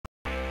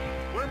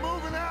We're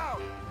moving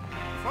out!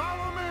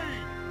 Follow me!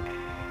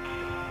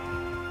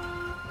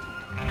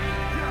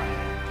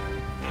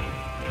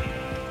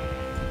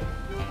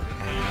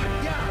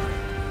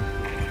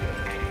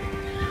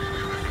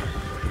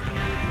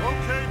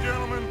 Okay,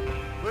 gentlemen,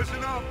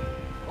 listen up,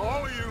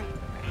 all of you.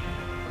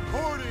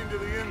 According to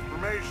the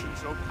information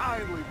so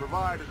kindly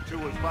provided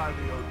to us by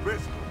the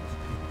O'Driscolls,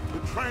 the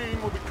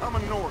train will be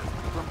coming north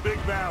from Big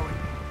Valley.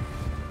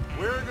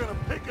 We're gonna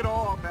pick it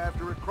off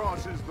after it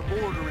crosses the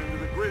border into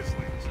the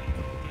Grizzlies.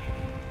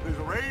 There's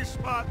a raised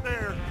spot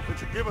there that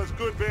should give us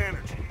good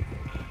vantage.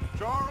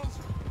 Charles,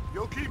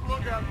 you'll keep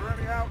lookout for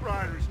any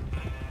outriders.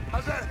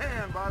 How's that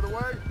hand, by the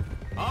way?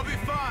 I'll be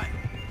fine.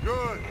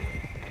 Good.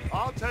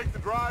 I'll take the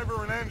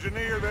driver and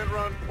engineer, then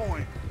run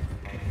point.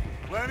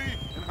 Lenny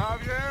and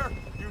Javier,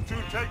 you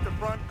two take the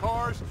front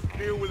cars,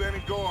 deal with any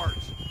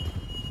guards.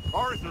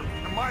 Arthur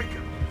and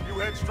Micah, you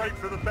head straight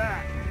for the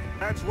back.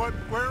 That's what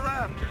we're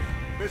after.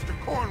 Mr.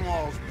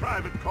 Cornwall's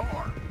private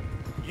car.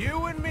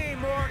 You and me,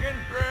 Morgan.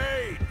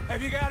 Great.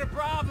 Have you got a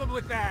problem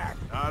with that?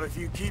 Not if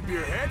you keep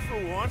your head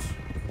for once.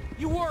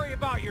 You worry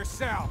about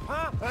yourself,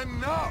 huh?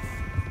 Enough!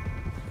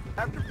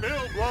 After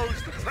Bill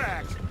blows the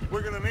tracks,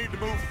 we're gonna need to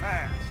move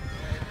fast.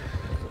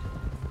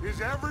 Is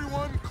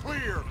everyone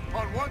clear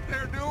on what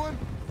they're doing?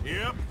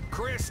 Yep.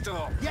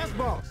 Crystal. Yes,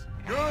 boss.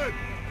 Good.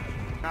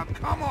 Now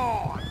come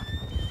on.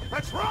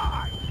 Let's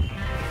ride!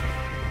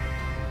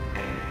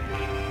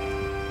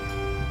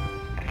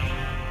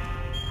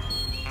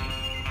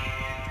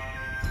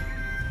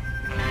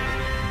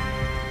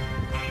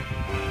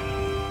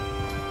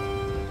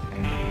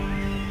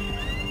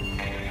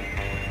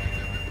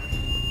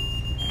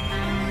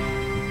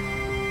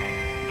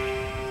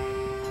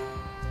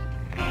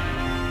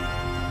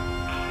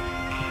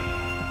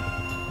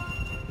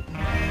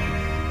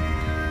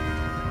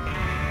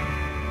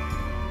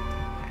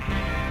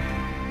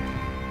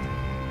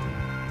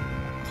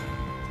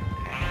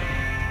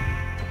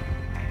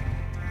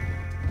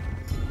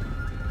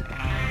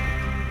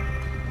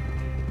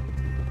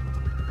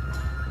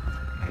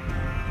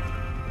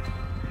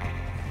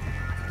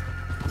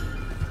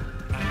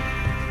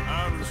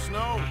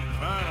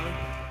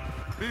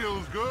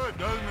 Feels good,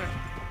 doesn't it?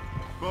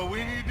 But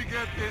we need to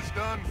get this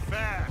done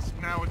fast,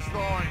 now it's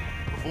thawing,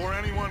 before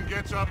anyone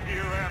gets up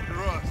here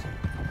after us.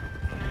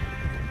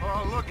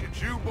 Oh, look at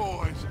you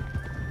boys.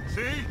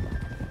 See?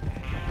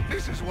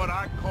 This is what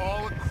I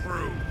call a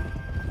crew.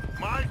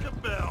 Micah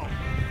Bell,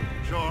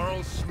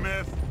 Charles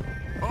Smith,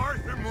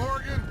 Arthur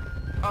Morgan,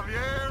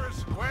 Javier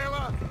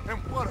Escuela, and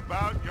what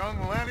about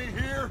young Lenny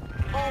here?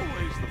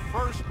 Always the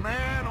first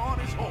man on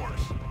his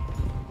horse.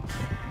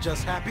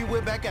 Just happy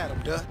we're back at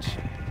him, Dutch.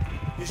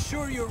 You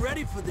sure you're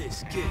ready for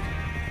this, kid?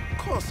 Of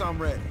course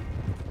I'm ready.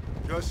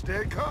 Just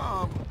stay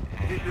calm.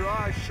 Keep your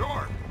eyes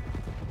sharp.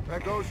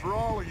 That goes for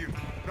all of you.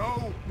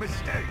 No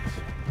mistakes.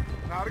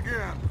 Not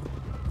again.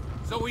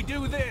 So we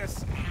do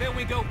this, then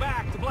we go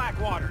back to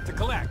Blackwater to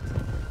collect.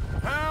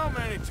 How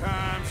many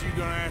times you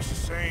gonna ask the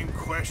same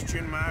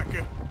question,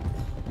 Micah?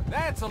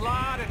 That's a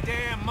lot of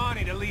damn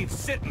money to leave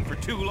sitting for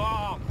too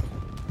long.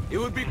 It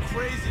would be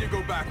crazy to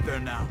go back there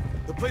now.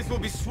 The place will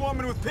be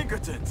swarming with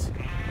Pinkertons.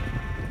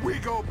 We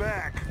go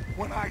back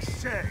when I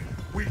say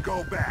we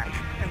go back,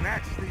 and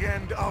that's the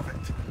end of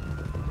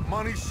it.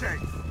 Money's safe.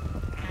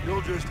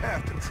 You'll just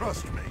have to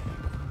trust me.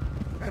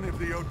 And if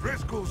the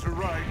O'Driscolls are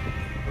right,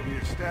 there'll be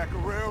a stack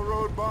of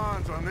railroad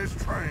bonds on this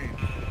train.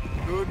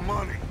 Good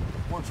money,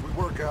 once we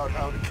work out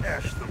how to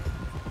cash them.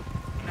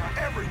 Now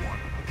everyone,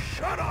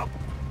 shut up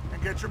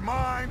and get your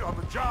mind on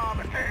the job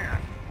at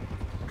hand.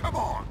 Come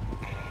on.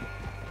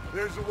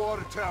 There's the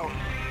water tower.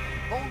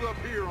 Hold up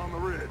here on the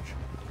ridge.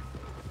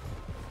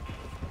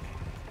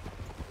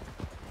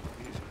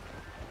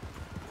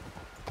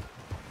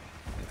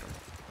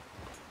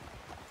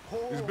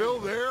 Is Bill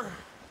there?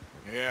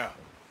 Yeah.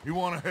 You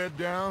want to head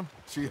down?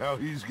 See how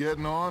he's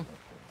getting on?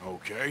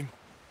 Okay.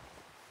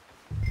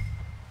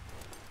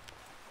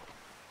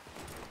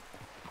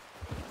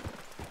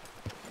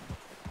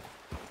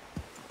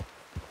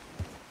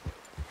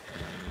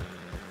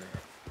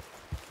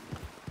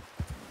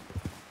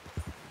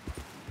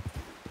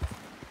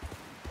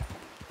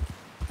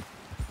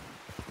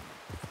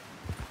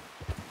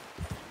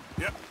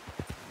 Yep.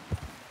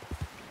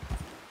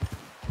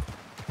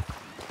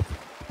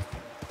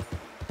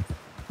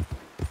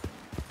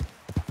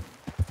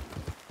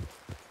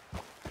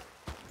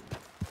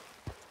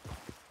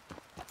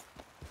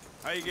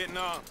 How you getting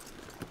on?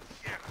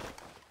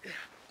 Yeah,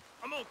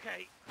 I'm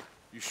okay.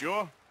 You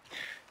sure?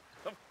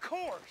 Of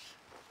course.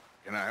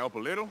 Can I help a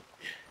little?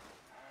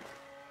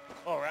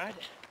 All right.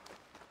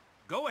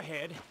 Go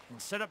ahead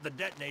and set up the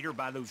detonator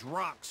by those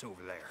rocks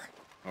over there.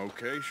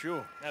 Okay,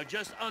 sure. Now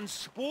just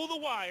unspool the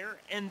wire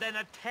and then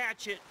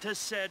attach it to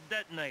said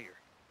detonator.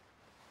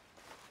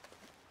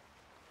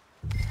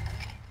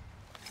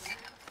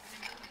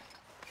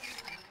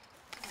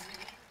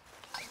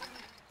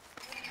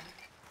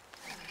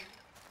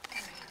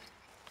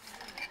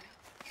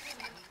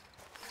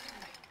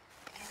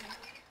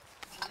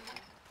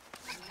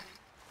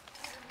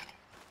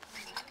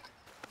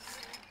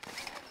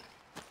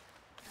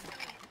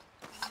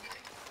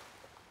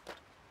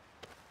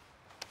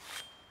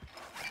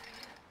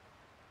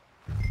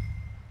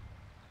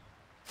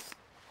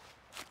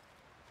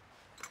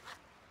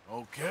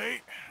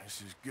 Okay,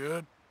 this is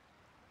good.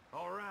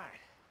 All right.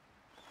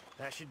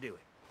 That should do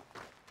it.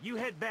 You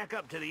head back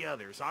up to the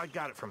others. I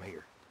got it from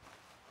here.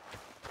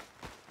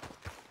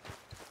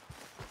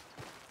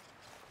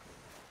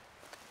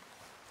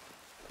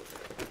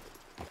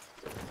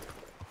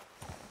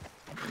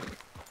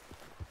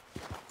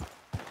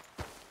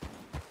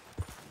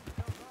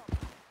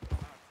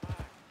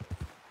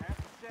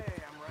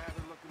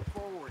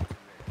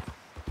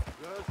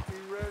 Just be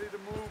ready to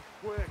move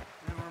quick,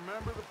 and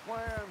remember the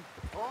plan.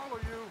 All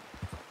of you,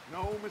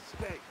 no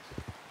mistakes.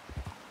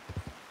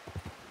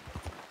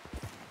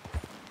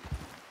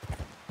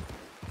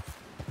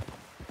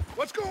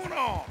 What's going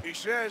on? He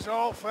says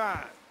all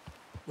fine.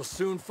 We'll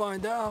soon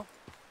find out.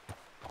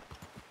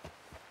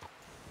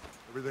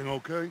 Everything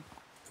okay?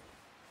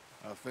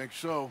 I think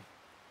so.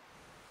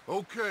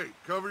 Okay,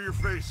 cover your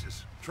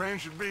faces. Train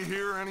should be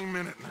here any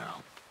minute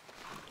now.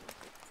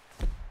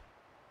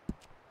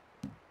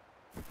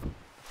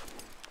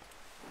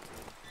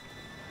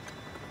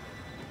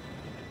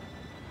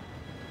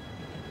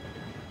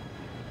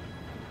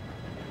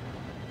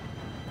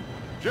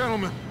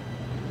 Gentlemen,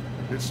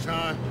 it's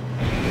time.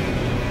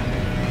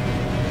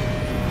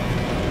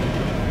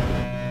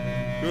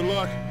 Good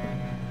luck,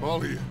 all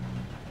of you.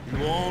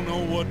 You all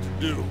know what to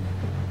do.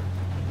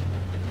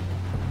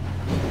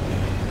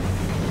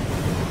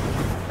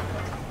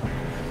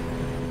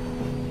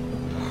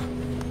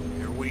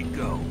 Here we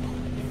go.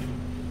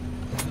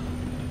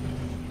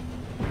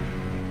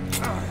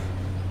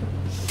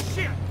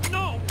 Shit!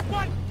 No!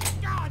 What?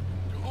 God!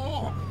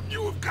 Oh,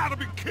 you have got to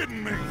be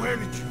kidding me. Where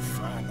did you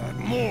find that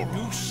moron?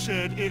 You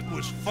said it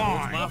was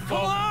fine. My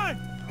fault. Come on!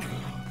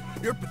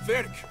 You're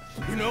pathetic.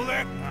 You know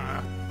that?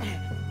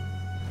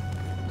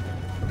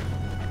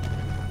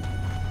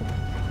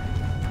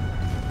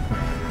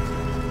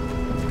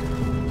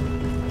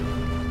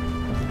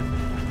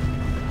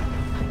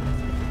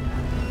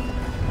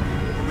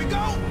 Here we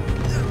go!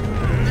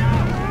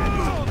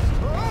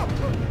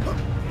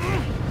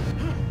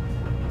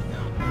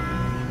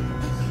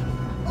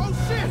 Oh,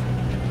 shit!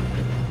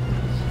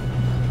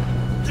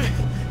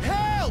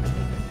 Help!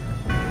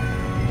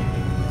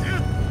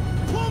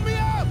 Pull me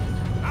up!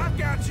 I've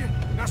got you.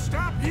 Now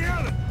stop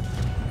yelling.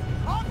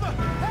 Arthur,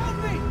 help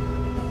me!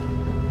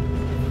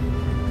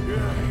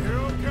 Yeah,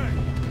 you're okay.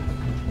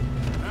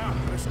 Now,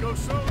 let's go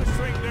slow this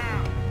thing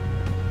down.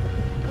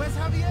 Where's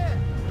Javier?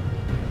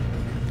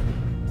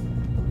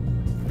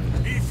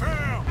 He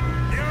fell.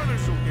 The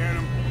others will get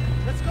him.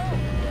 Let's go!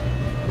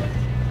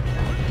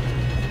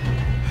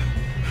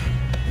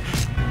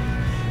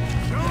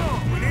 Come on,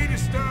 we need to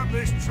stop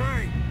this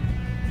train.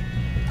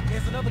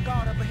 There's another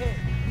guard up ahead.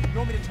 You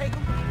want me to take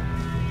him?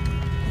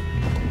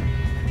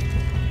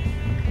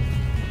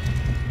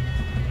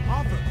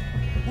 Arthur,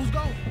 who's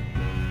going?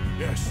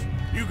 Yes,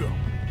 you go.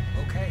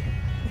 Okay.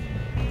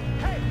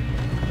 Hey!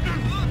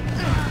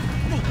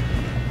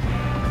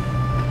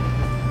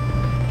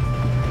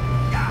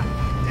 God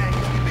dang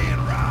it, you're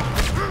being robbed!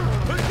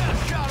 Who's got a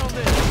shot on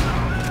this?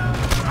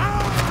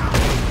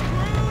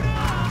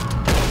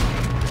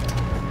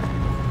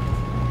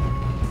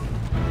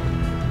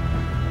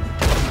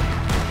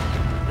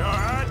 You all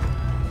right?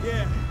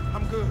 Yeah,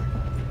 I'm good.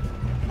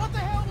 What the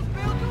hell was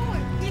Bill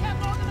doing? He had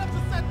long enough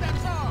to set that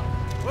charge.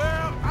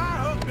 Well, I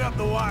hooked up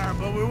the wire,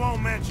 but we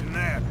won't mention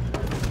that.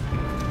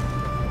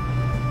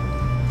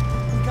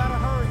 We gotta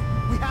hurry.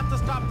 We have to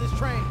stop this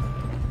train.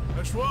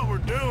 That's what we're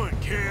doing,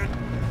 kid.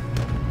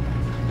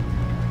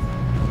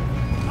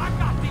 I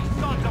got these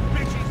sons of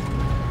bitches!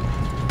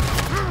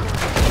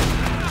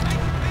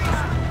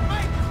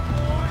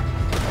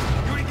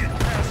 You ain't getting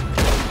past me.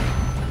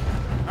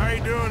 How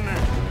you doing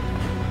there?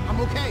 I'm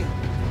okay.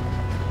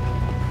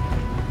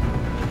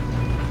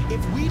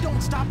 If we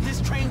don't stop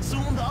this train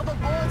soon, the other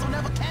boys will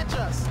never catch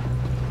us.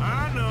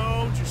 I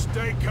know, just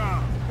stay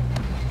calm.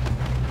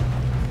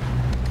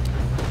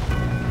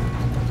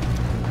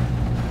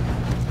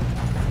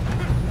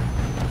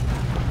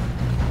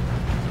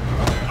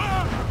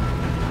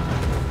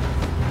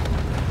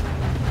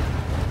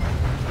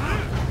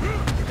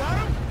 You got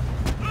him?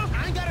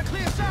 I ain't got a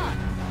clear shot.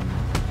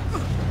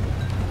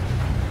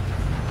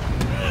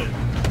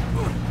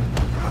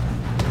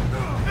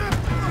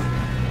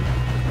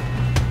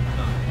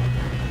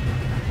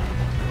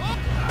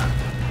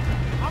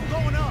 I'm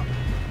going up.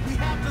 We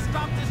have to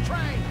stop this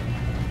train.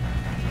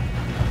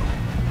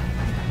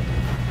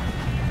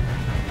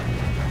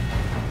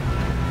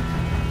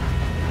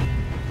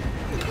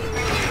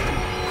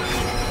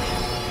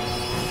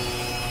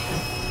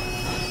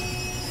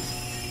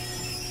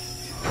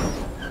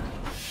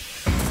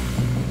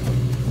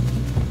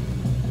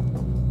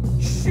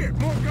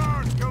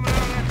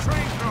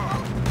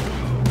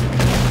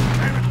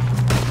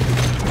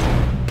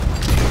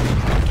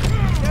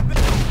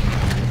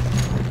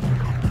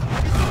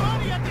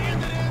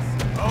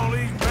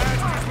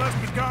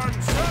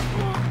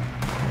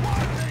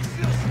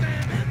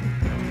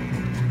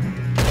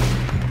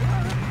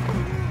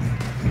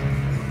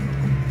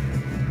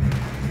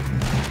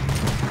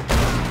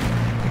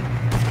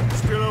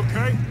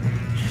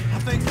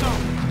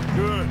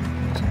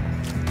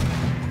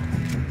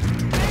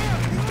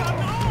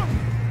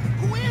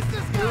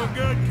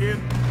 good, kid.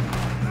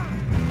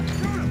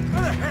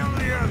 Where the hell are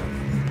the others?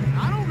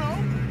 I don't know.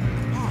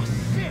 Oh,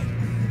 shit.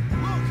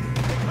 Look,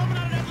 they're coming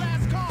out of that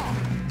last car.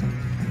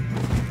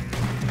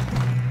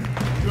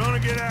 Gonna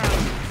get out of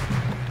this.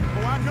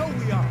 Oh, I know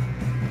we are.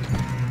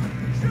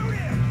 Shoot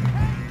him!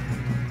 Hey,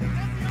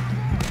 that's the other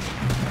boy.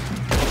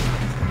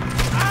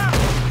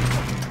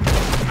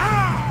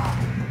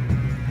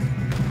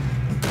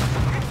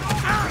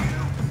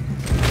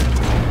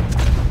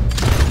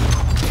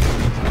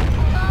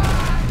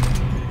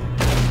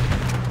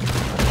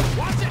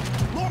 Watch it!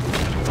 Look!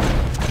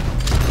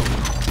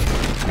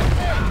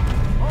 Hey!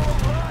 All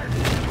right!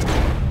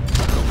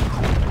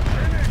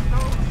 Finish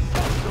those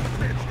sons of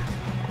bitches!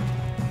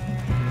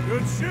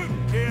 Good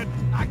shooting, kid.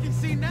 I can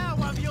see now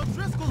why the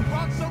O'Driscolls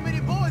brought so many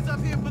boys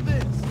up here for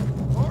this.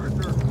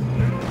 Arthur,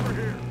 get over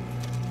here.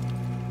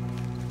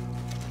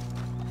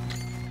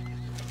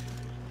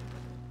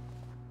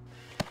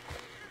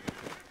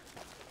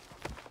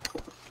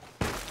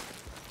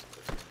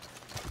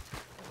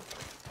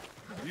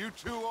 You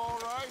two all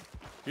right?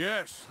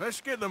 Yes,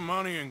 let's get the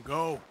money and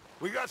go.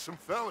 We got some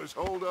fellas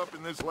holed up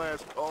in this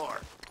last car.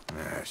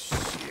 Ah,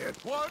 shit.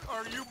 What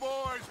are you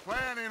boys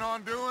planning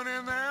on doing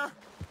in there?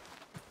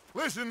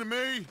 Listen to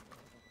me.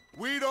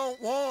 We don't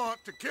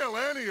want to kill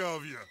any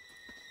of you.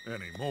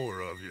 Any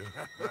more of you.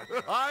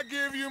 I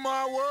give you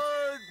my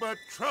word, but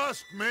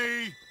trust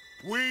me,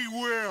 we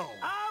will.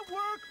 I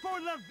work for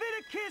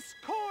Leviticus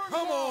Corps.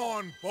 Come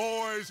on,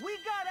 boys. We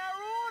got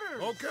our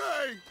orders.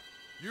 Okay.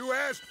 You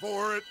asked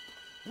for it.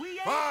 We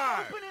ain't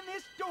 5, opening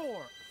this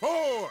door.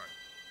 4,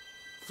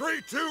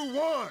 3, 2,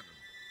 1.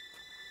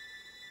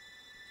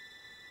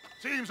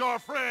 Seems our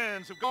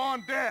friends have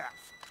gone deaf.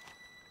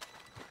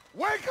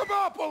 Wake them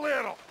up a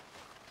little.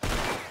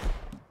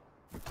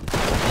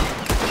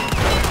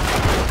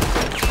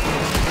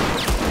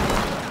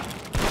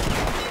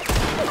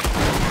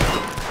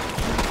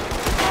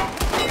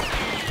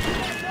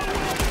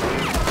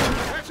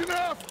 That's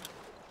enough.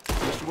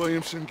 Mr.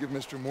 Williamson, give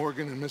Mr.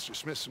 Morgan and Mr.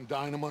 Smith some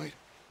dynamite.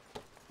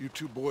 You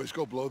two boys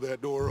go blow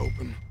that door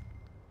open.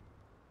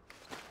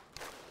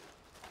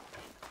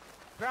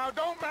 Now,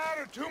 don't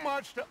matter too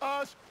much to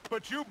us,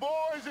 but you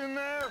boys in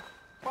there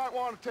might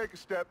want to take a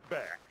step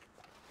back.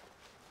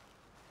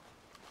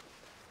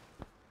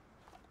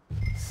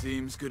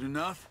 Seems good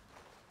enough.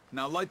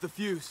 Now light the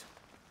fuse.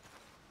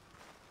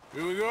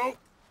 Here we go.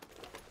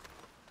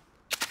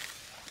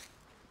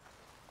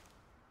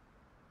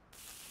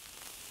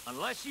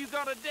 Unless you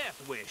got a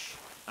death wish,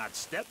 I'd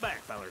step back,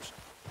 fellers.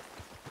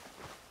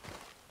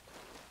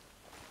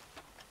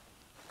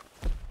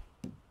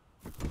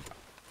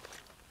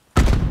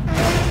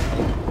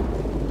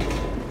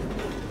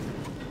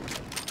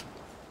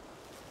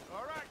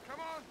 All right, come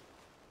on.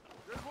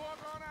 Just walk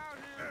on out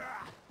here.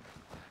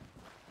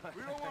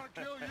 We don't want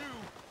to kill you.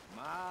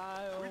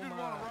 We just want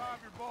to rob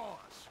your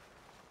boss.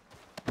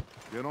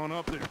 Get on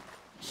up there.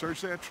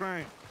 Search that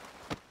train.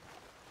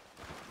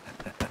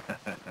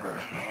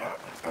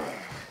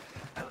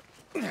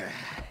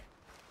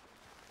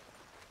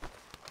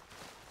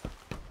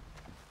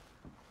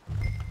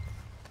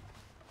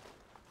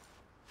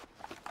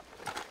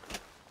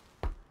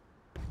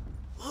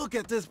 Look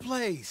at this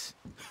place.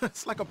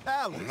 It's like a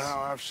palace.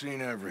 Now I've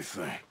seen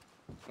everything.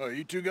 Oh,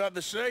 you two got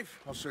the safe?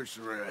 I'll search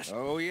the rest.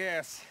 Oh,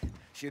 yes.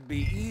 Should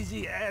be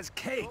easy as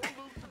cake. Don't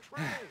lose the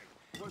train.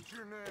 What's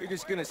your name? You're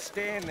just gonna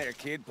stand there,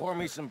 kid. Pour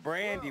me some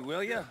brandy,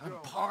 will ya? I'm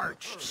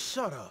parched.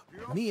 Shut up.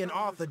 Me and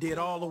Arthur did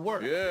all the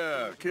work.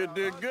 Yeah, kid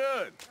did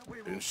good.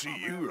 Didn't see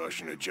you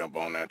rushing to jump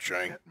on that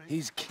train.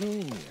 He's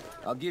keen.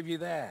 I'll give you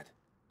that.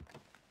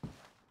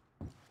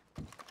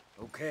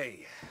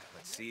 Okay,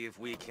 let's see if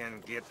we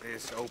can get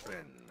this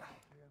open.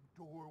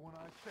 Door when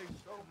I say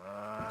so. Come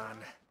on.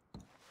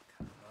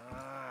 Come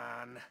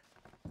on.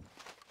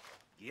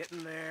 Get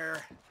in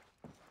there.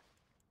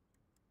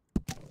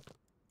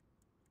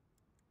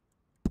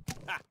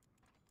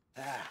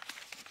 Ah.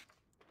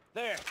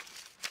 There.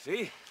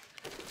 See?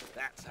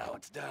 That's how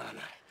it's done.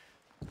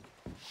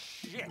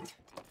 Shit.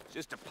 It's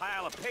just a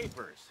pile of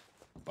papers.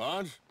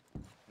 Bonds?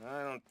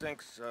 I don't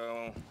think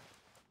so.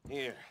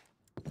 Here.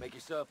 Make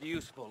yourself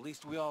useful. At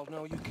least we all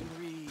know you can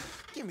read.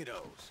 Give me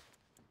those.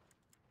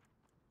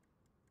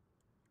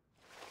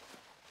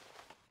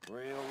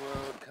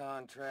 Railroad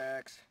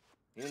contracts,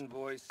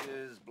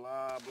 invoices,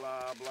 blah,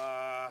 blah,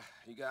 blah.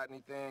 You got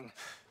anything?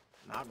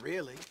 Not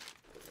really.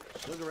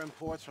 Sugar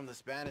imports from the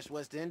Spanish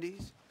West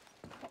Indies?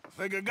 I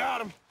think I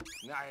got him.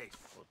 Nice.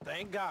 Well,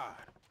 thank God.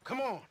 Come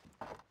on.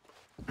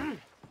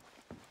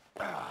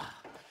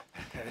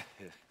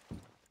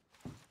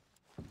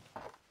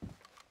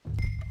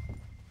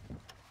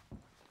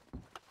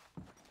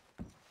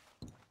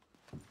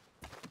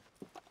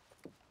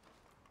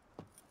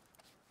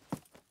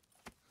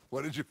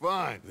 What did you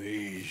find?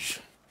 These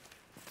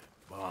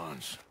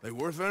bonds. They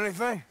worth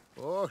anything?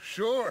 Oh,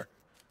 sure.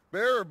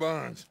 Bearer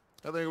bonds.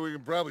 I think we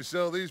can probably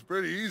sell these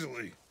pretty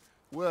easily.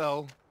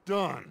 Well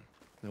done.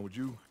 Now, would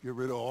you get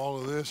rid of all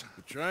of this?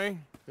 The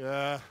train?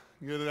 Yeah,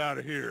 get it out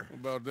of here. What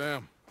about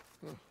them?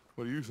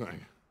 What do you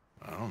think?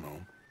 I don't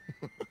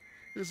know.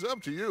 It's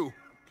up to you.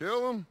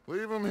 Kill them,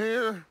 leave them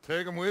here,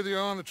 take them with you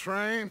on the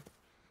train.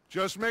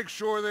 Just make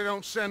sure they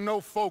don't send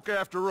no folk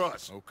after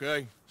us.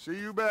 Okay. See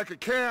you back at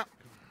camp.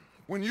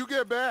 When you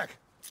get back,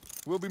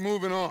 we'll be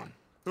moving on.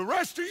 The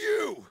rest of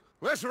you,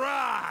 let's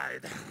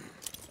ride!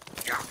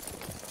 Yeah.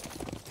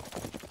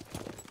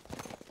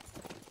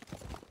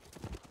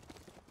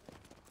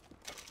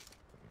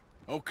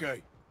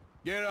 Okay.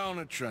 Get on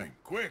the train.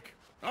 Quick.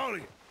 All of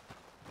you.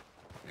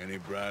 Any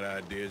bright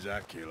ideas,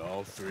 I kill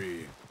all three of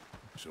you.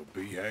 So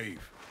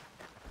behave.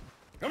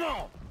 Come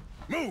on!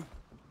 Move!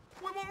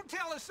 We won't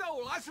tell a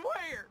soul, I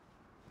swear!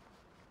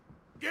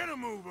 Get a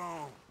move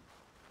on!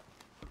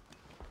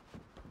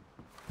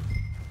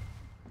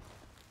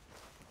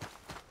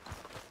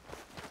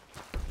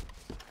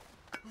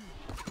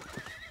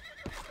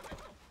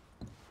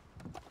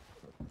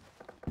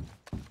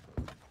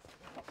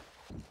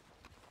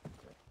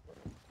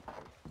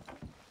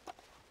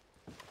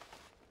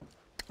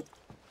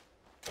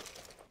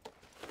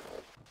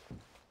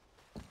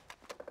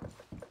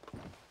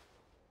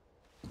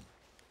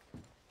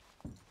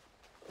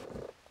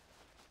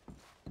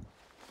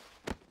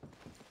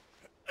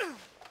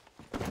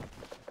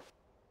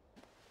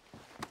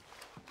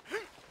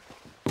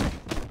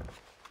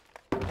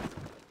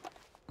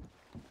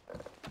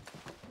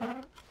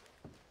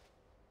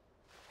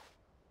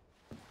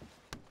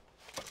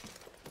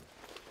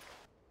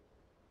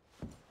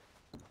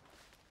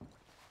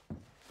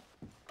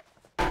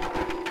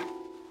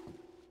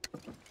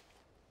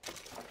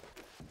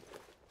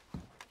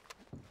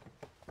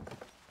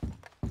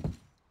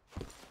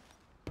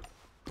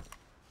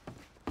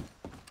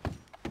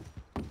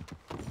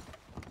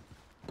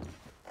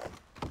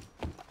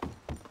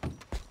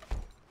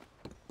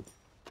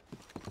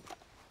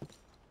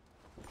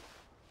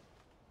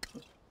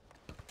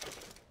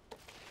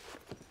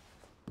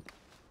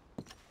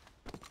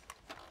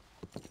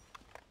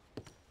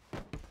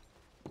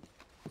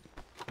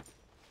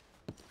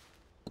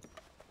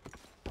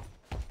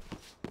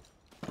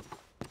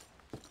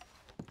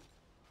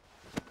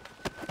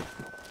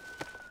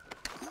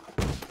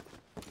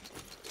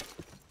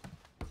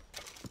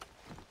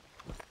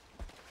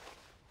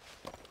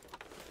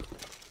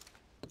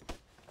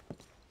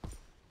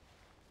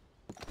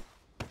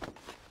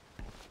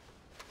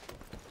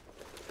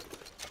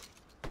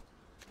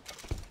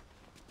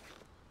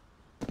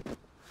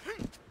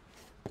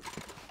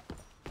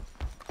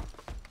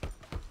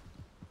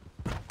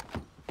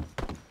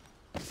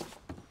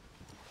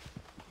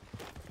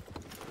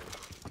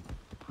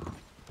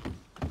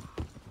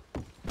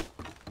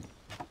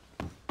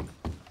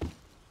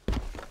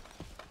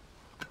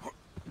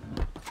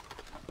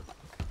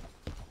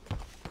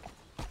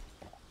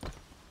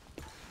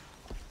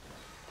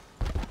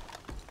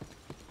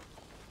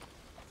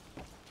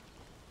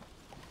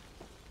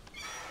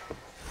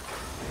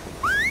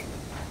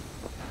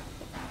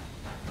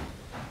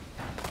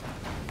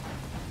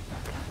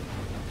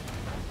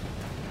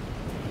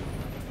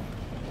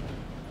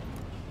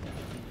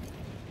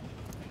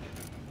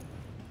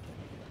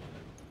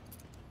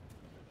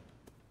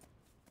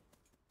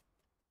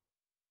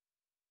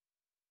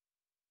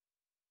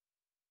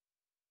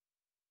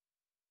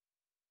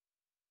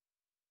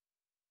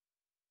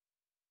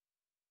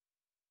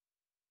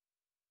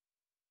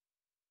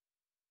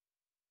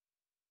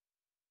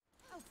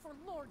 Oh, for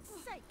Lord's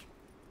sake!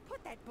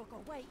 Put that book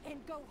away and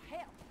go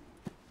help!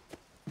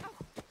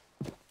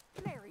 Oh,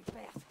 Mary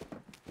Beth.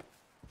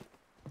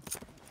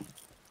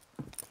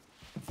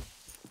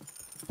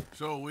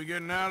 So, we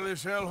getting out of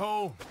this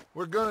hellhole?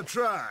 We're gonna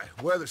try.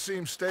 Weather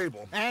seems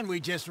stable. And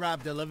we just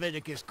robbed the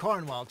Leviticus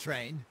Cornwall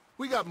train.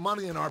 We got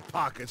money in our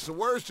pockets. The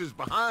worst is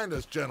behind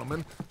us,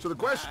 gentlemen. So the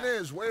question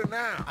is, where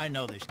now? I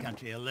know this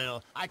country a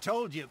little. I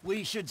told you,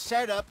 we should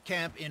set up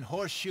camp in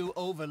Horseshoe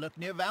Overlook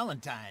near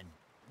Valentine.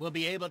 We'll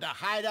be able to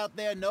hide out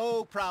there,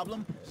 no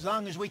problem, as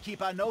long as we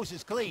keep our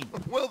noses clean.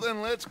 Well,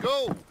 then let's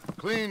go.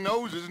 Clean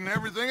noses and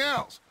everything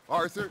else.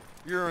 Arthur,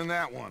 you're in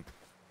that one.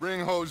 Bring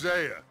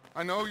Hosea.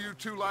 I know you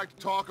two like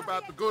to talk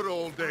about the good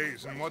old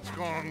days and what's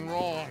gone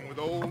wrong with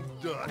old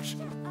Dutch.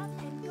 Shut up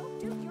and go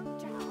do your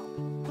job.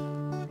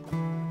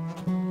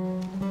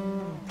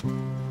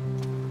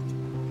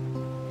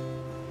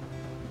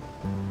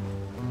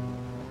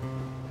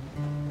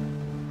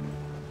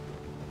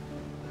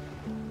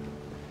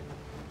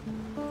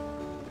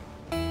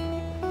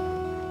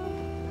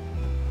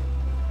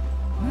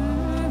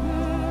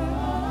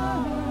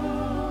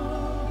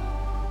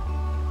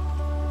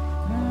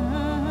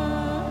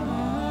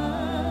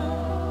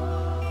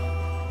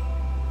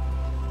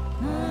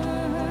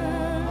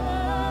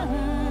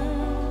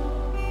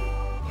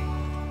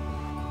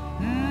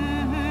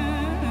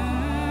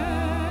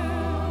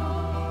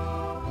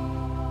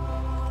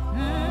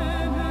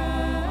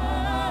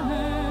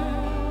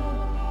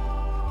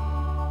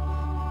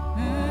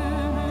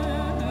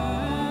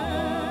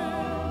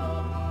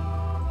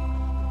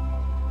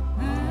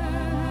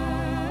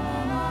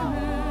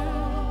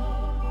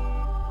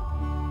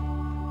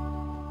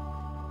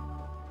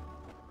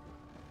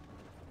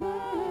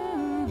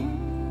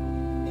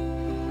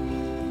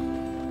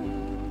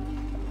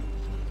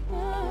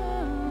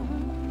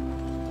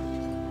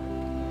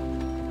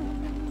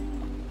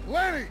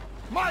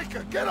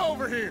 Micah, get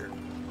over here!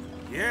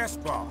 Yes,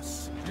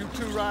 boss. You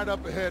two ride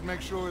up ahead,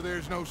 make sure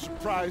there's no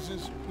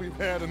surprises. We've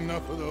had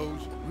enough of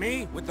those.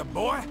 Me with the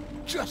boy?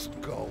 Just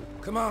go.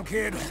 Come on,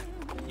 kid.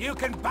 You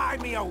can buy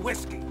me a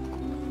whiskey.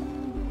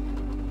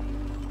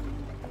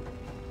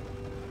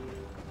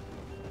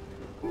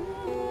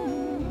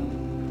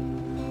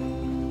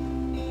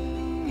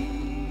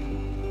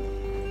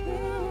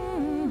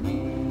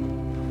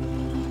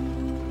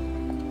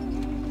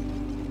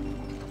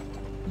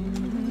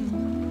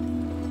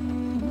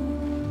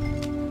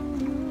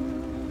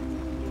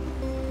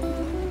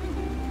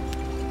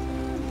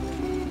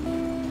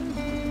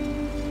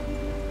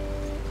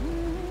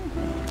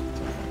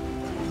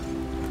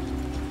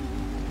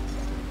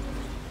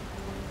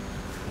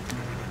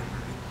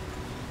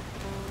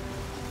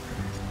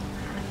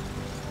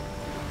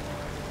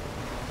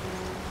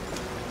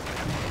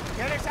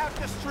 Get us out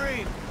the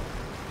stream.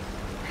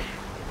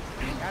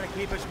 Gotta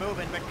keep us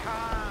moving, but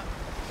calm.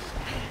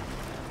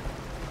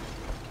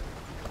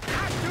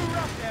 Not too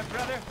rough there,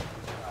 brother.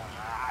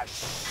 Ah,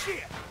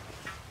 shit!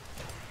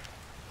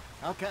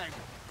 Okay,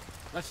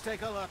 let's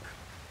take a look.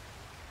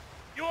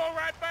 You all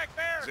right back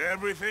there? Does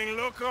everything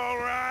look all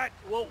right?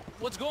 Well,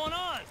 what's going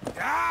on?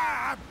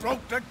 Ah, I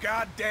broke the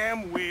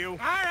goddamn wheel. All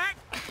right,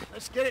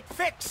 let's get it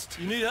fixed.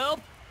 You need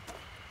help?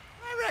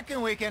 I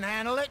reckon we can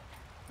handle it.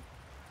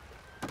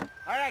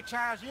 All right,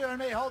 Charles, you and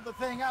me hold the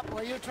thing up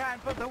while you try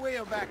and put the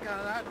wheel back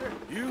on, Arthur.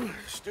 You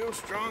still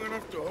strong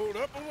enough to hold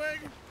up a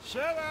wagon?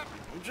 Shut up.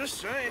 I'm just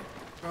saying.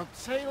 Don't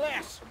say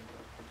less.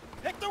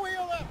 Pick the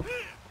wheel up.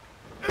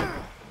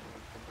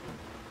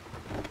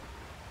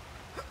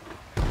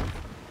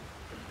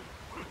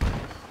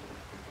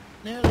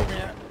 Nearly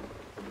there.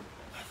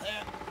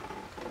 There.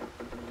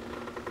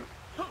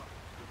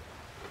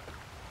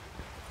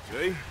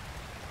 See?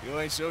 You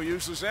ain't so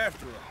useless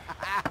after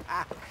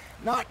all.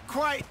 Not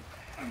quite.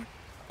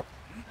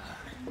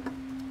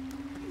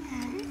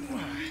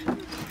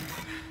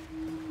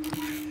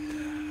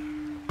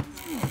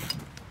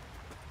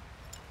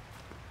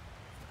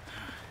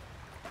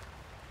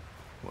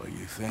 What do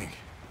you think?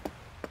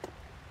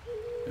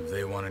 If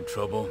they wanted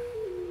trouble,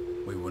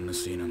 we wouldn't have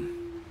seen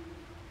them.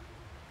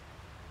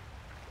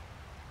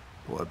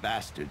 Poor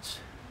bastards.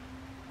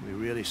 We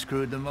really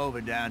screwed them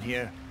over down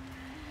here.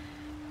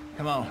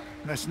 Come on,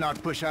 let's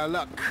not push our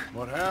luck.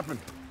 What happened?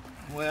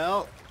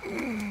 Well,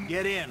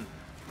 get in.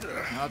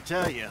 I'll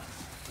tell you.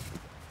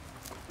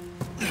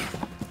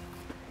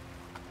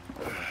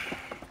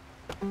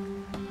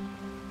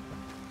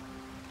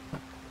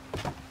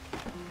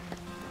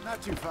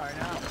 Not too far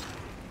now.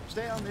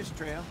 Stay on this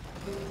trail.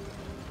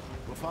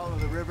 We'll follow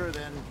the river,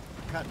 then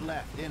cut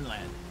left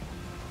inland.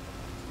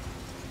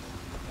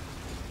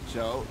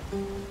 So,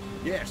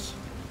 yes,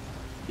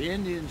 the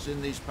Indians in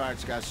these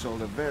parts got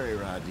sold a very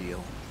raw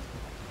deal.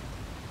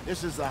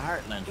 This is the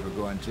heartlands we're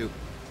going to.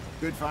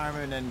 Good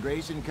farming and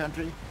grazing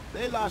country,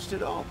 they lost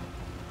it all.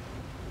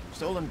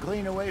 Stolen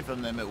clean away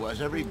from them it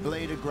was, every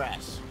blade of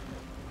grass.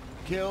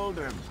 Killed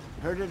or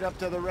herded up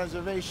to the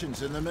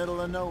reservations in the middle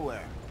of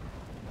nowhere.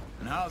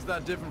 And how's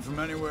that different from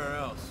anywhere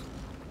else?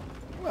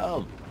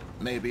 Well,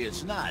 maybe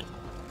it's not.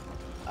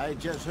 I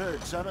just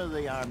heard some of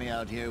the army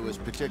out here was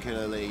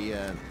particularly,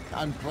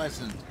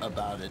 unpleasant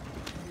about it.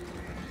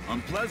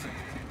 Unpleasant?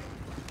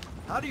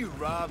 How do you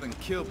rob and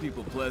kill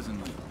people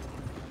pleasantly?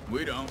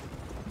 We don't.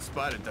 In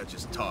spite of that,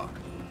 just talk.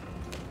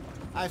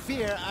 I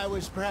fear I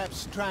was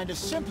perhaps trying to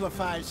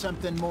simplify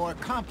something more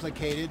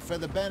complicated for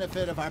the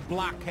benefit of our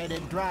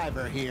block-headed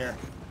driver here.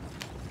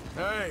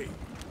 Hey,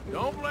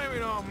 don't blame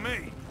it on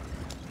me.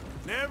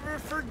 Never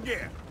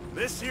forget,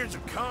 this here's a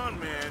con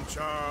man,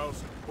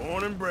 Charles,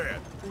 born and bred.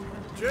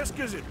 Just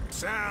 'cause it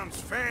sounds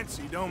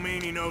fancy don't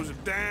mean he knows a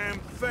damn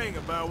thing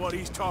about what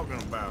he's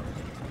talking about.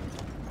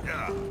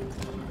 Yeah.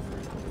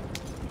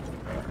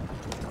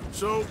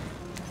 So,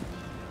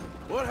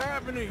 what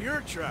happened to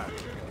your tribe?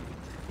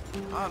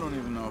 I don't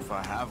even know if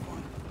I have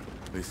one.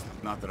 At least,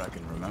 not that I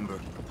can remember.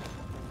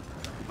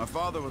 My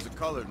father was a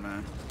colored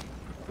man.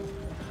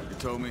 He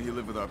told me he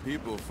lived with our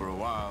people for a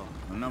while.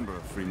 A number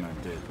of free men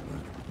did,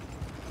 but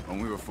when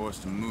we were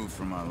forced to move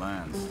from our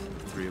lands,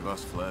 the three of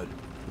us fled.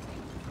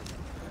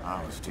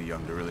 I was too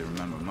young to really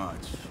remember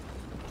much.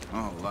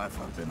 My whole life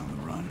I've been on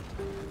the run.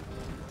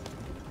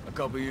 A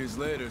couple years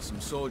later,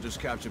 some soldiers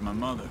captured my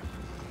mother.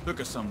 Took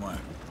her somewhere.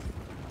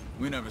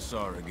 We never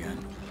saw her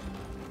again.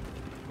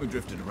 We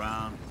drifted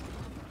around.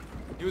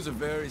 He was a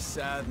very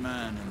sad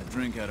man, and the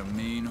drink had a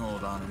mean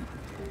hold on him.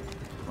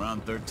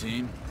 Around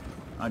 13,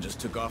 I just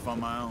took off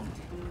on my own.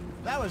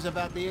 That was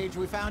about the age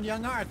we found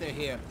young Arthur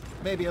here.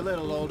 Maybe a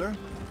little older.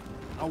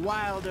 A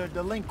wilder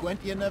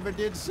delinquent you never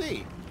did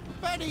see.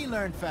 But he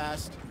learned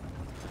fast.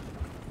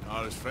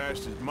 Not as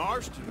fast as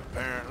Marston,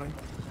 apparently.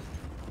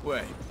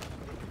 Wait,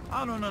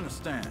 I don't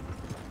understand.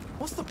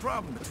 What's the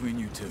problem between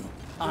you two?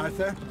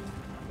 Arthur?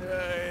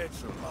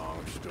 It's a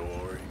long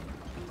story.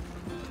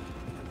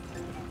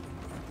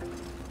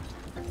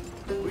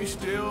 We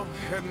still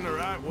heading the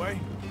right way?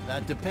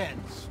 That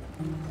depends.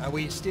 Are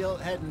we still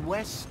heading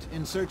west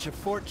in search of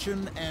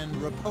fortune and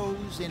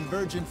repose in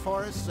virgin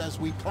forests as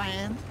we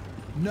planned?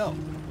 No.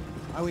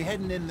 Are we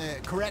heading in the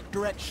correct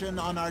direction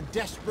on our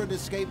desperate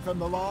escape from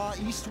the law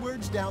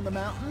eastwards down the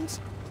mountains?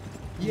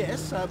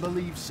 Yes, I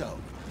believe so.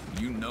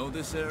 You know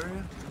this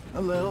area?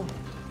 A little.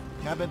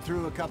 I've been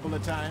through a couple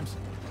of times.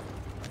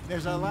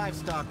 There's a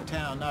livestock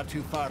town not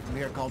too far from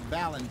here called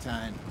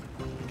Valentine.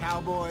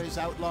 Cowboys,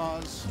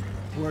 outlaws,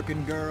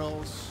 working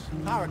girls,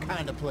 our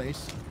kind of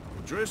place.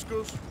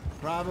 Driscoll's?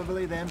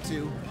 Probably them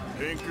too.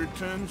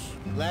 Pinkertons?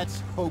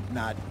 Let's hope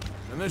not.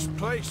 And this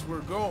place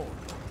we're going.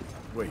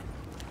 Wait,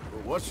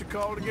 what's it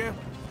called again?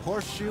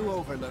 Horseshoe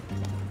Overlook.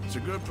 It's a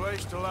good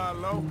place to lie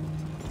low?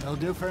 It'll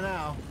do for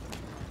now.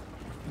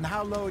 And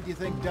how low do you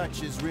think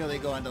Dutch is really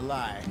going to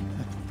lie?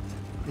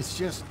 It's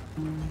just,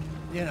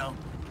 you know,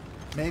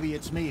 maybe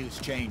it's me who's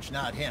changed,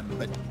 not him,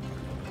 but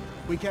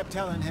we kept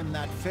telling him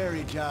that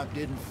ferry job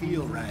didn't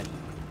feel right.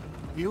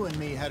 You and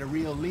me had a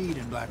real lead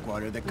in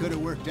Blackwater that could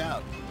have worked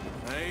out.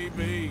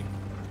 Maybe.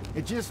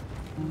 It just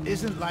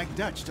isn't like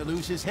Dutch to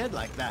lose his head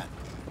like that.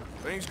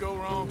 Things go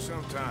wrong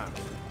sometimes.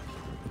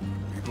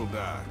 People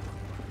die.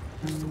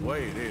 It's the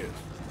way it is.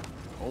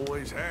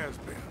 Always has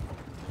been.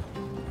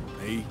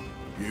 Me,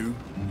 you,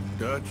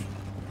 Dutch.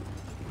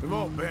 We've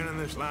all been in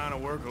this line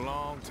of work a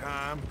long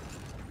time.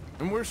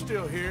 And we're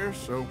still here,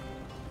 so...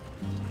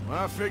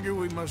 I figure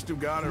we must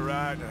have got it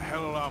right a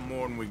hell of a lot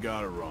more than we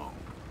got it wrong.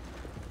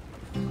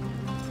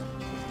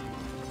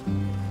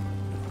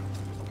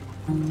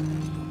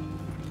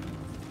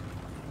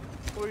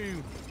 What are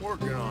you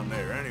working on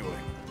there, anyway?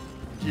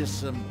 Just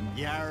some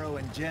yarrow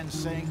and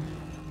ginseng.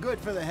 Good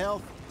for the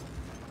health.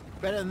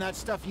 Better than that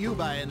stuff you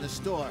buy in the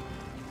store.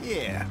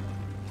 Yeah,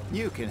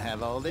 you can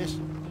have all this.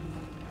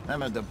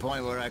 I'm at the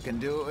point where I can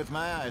do it with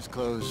my eyes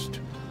closed.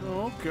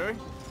 Oh, okay.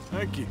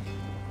 Thank you.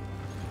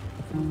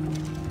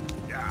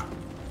 Yeah.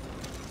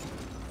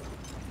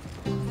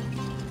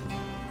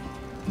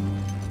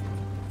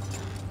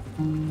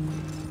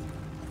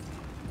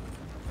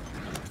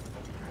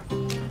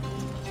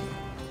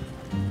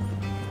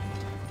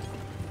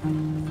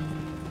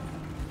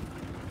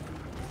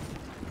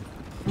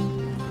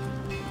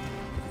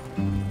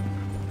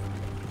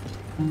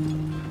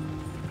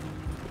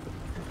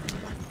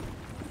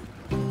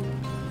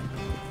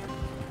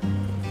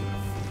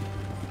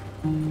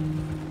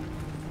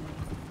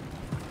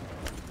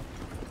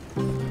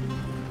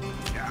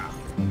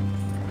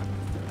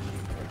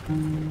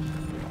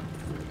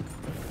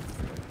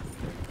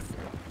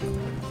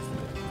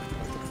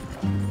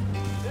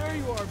 There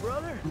you are,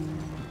 brother.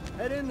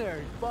 Head in there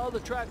and follow the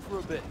track for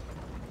a bit.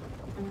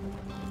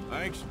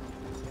 Thanks.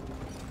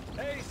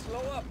 Hey,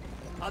 slow up.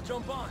 I'll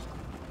jump on.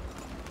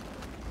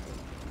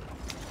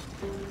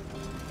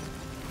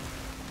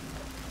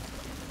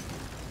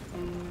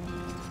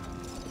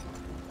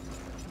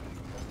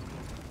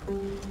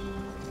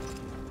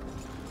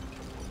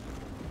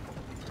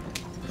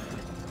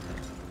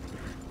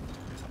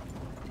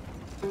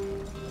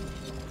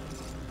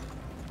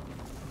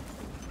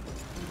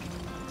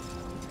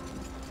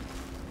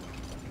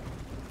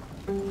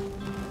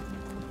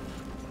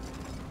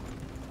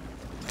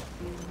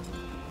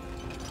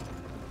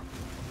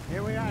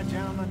 Here we are,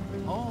 gentlemen.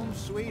 Home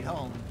sweet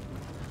home.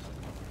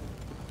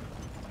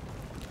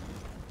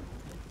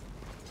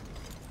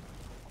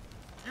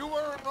 You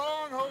weren't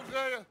wrong,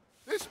 Hosea.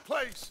 This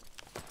place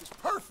is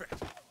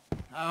perfect.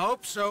 I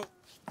hope so.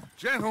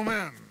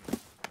 Gentlemen,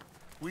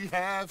 we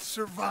have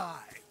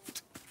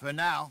survived. For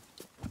now.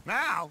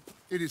 Now,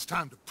 it is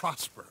time to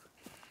prosper.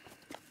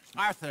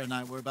 Arthur and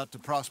I were about to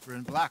prosper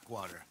in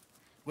Blackwater.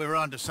 We were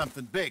onto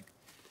something big.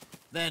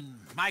 Then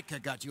Micah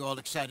got you all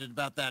excited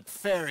about that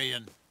ferry,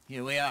 and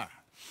here we are.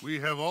 We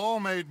have all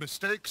made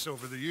mistakes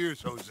over the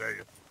years,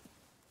 Hosea.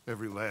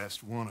 Every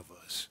last one of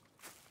us.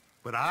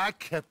 But I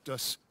kept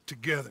us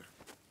together.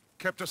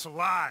 Kept us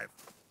alive.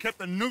 Kept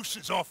the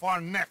nooses off our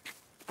neck.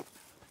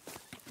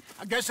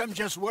 I guess I'm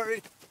just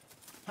worried.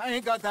 I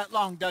ain't got that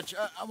long, Dutch.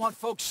 I want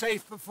folks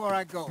safe before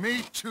I go.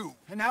 Me too.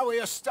 And now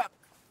we are stuck,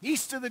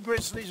 east of the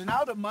Grizzlies and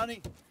out of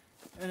money,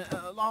 and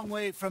a long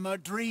way from our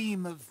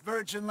dream of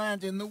virgin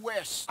land in the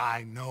west.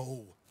 I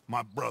know,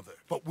 my brother,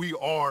 but we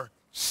are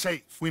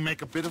safe. We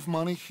make a bit of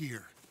money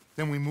here,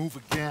 then we move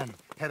again,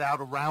 head out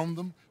around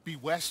them, be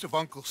west of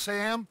Uncle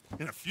Sam,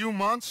 in a few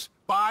months,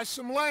 buy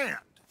some land.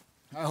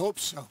 I hope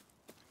so.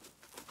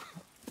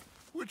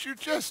 Would you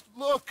just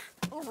look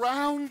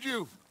around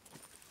you?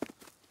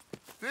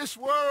 This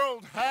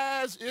world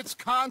has its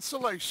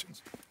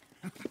consolations.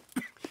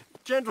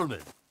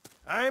 Gentlemen,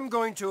 I'm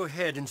going to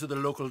head into the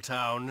local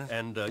town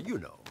and, you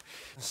know,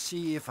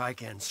 see if I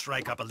can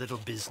strike up a little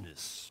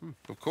business.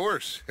 Of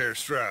course, Herr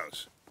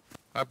Strauss.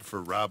 I prefer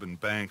robbing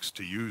banks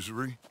to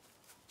usury.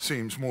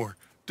 Seems more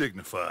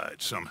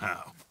dignified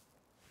somehow.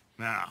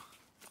 Now,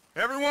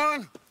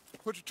 everyone,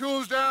 put your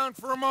tools down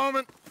for a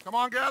moment. Come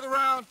on, gather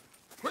round.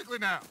 Quickly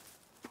now.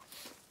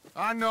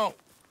 I know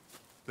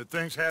that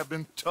things have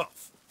been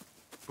tough,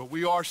 but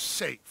we are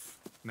safe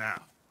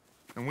now,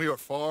 and we are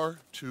far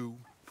too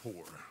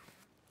poor.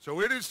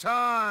 So it is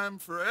time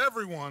for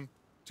everyone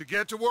to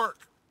get to work.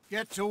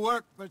 Get to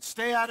work, but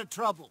stay out of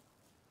trouble.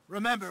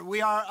 Remember,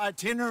 we are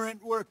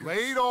itinerant workers.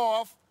 Laid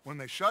off when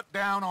they shut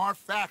down our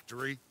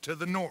factory to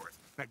the north.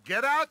 Now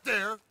get out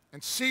there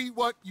and see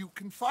what you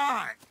can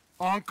find.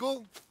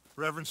 Uncle,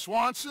 Reverend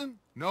Swanson,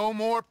 no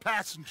more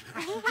passengers.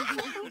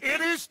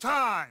 It is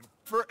time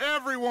for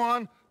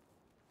everyone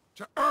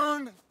to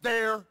earn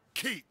their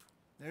keep.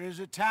 There is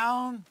a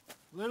town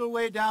a little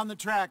way down the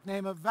track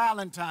named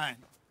Valentine.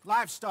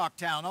 Livestock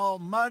town, all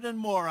mud and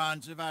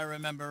morons, if I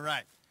remember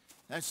right.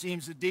 That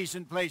seems a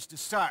decent place to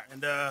start.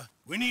 And,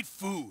 we need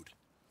food.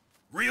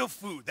 Real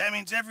food. That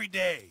means every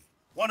day.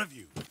 One of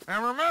you.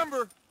 And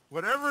remember,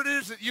 whatever it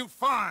is that you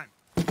find,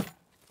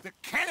 the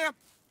camp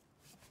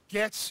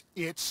gets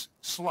its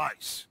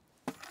slice.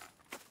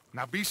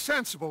 Now be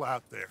sensible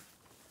out there.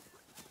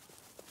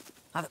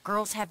 The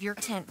girls have your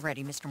tent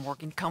ready, Mr.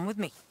 Morgan. Come with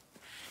me.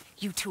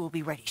 You two will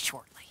be ready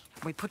shortly.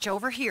 We put you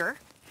over here.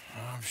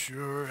 I'm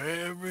sure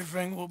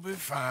everything will be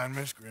fine,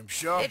 Miss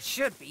Grimshaw. It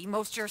should be.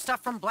 Most of your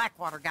stuff from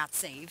Blackwater got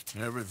saved.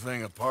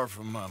 Everything apart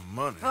from my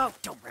money. Oh,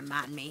 don't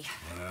remind me.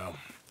 Well,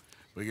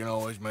 we can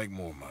always make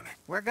more money.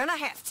 We're gonna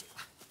have to.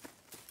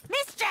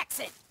 Miss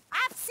Jackson,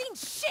 I've seen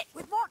shit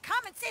with more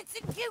common sense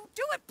than you.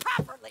 Do it